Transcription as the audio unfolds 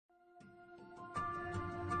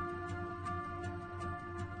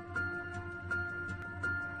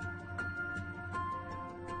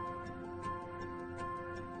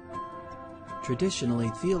Traditionally,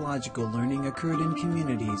 theological learning occurred in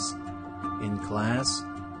communities, in class,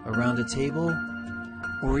 around a table,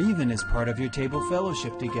 or even as part of your table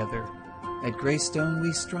fellowship together. At Greystone,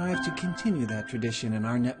 we strive to continue that tradition in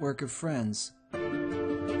our network of friends.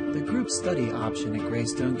 The group study option at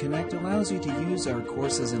Greystone Connect allows you to use our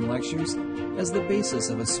courses and lectures as the basis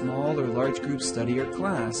of a small or large group study or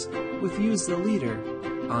class with you as the leader,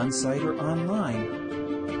 on-site or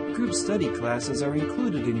online. Group study classes are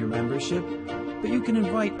included in your membership, but you can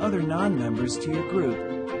invite other non-members to your group.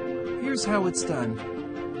 Here's how it's done.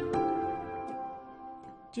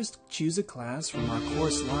 Just choose a class from our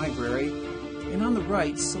course library, and on the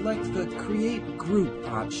right, select the Create Group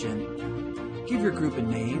option. Give your group a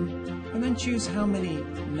name, and then choose how many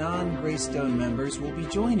non-Greystone members will be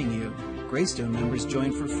joining you. Greystone members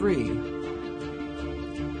join for free.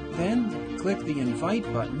 Then, click the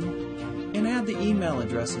Invite button, and add the email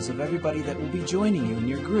addresses of everybody that will be joining you in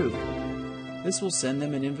your group. This will send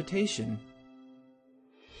them an invitation.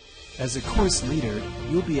 As a course leader,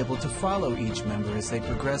 you'll be able to follow each member as they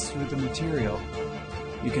progress through the material.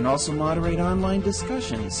 You can also moderate online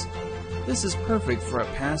discussions. This is perfect for a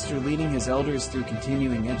pastor leading his elders through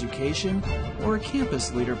continuing education, or a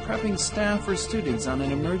campus leader prepping staff or students on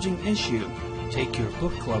an emerging issue. Take your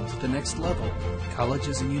book club to the next level.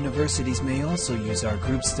 Colleges and universities may also use our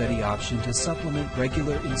group study option to supplement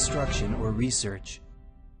regular instruction or research.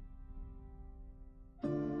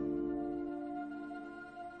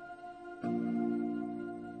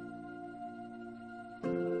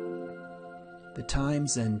 The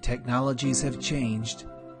times and technologies have changed,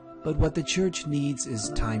 but what the church needs is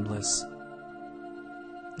timeless.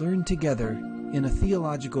 Learn together in a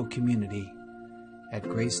theological community at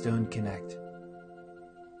Greystone Connect.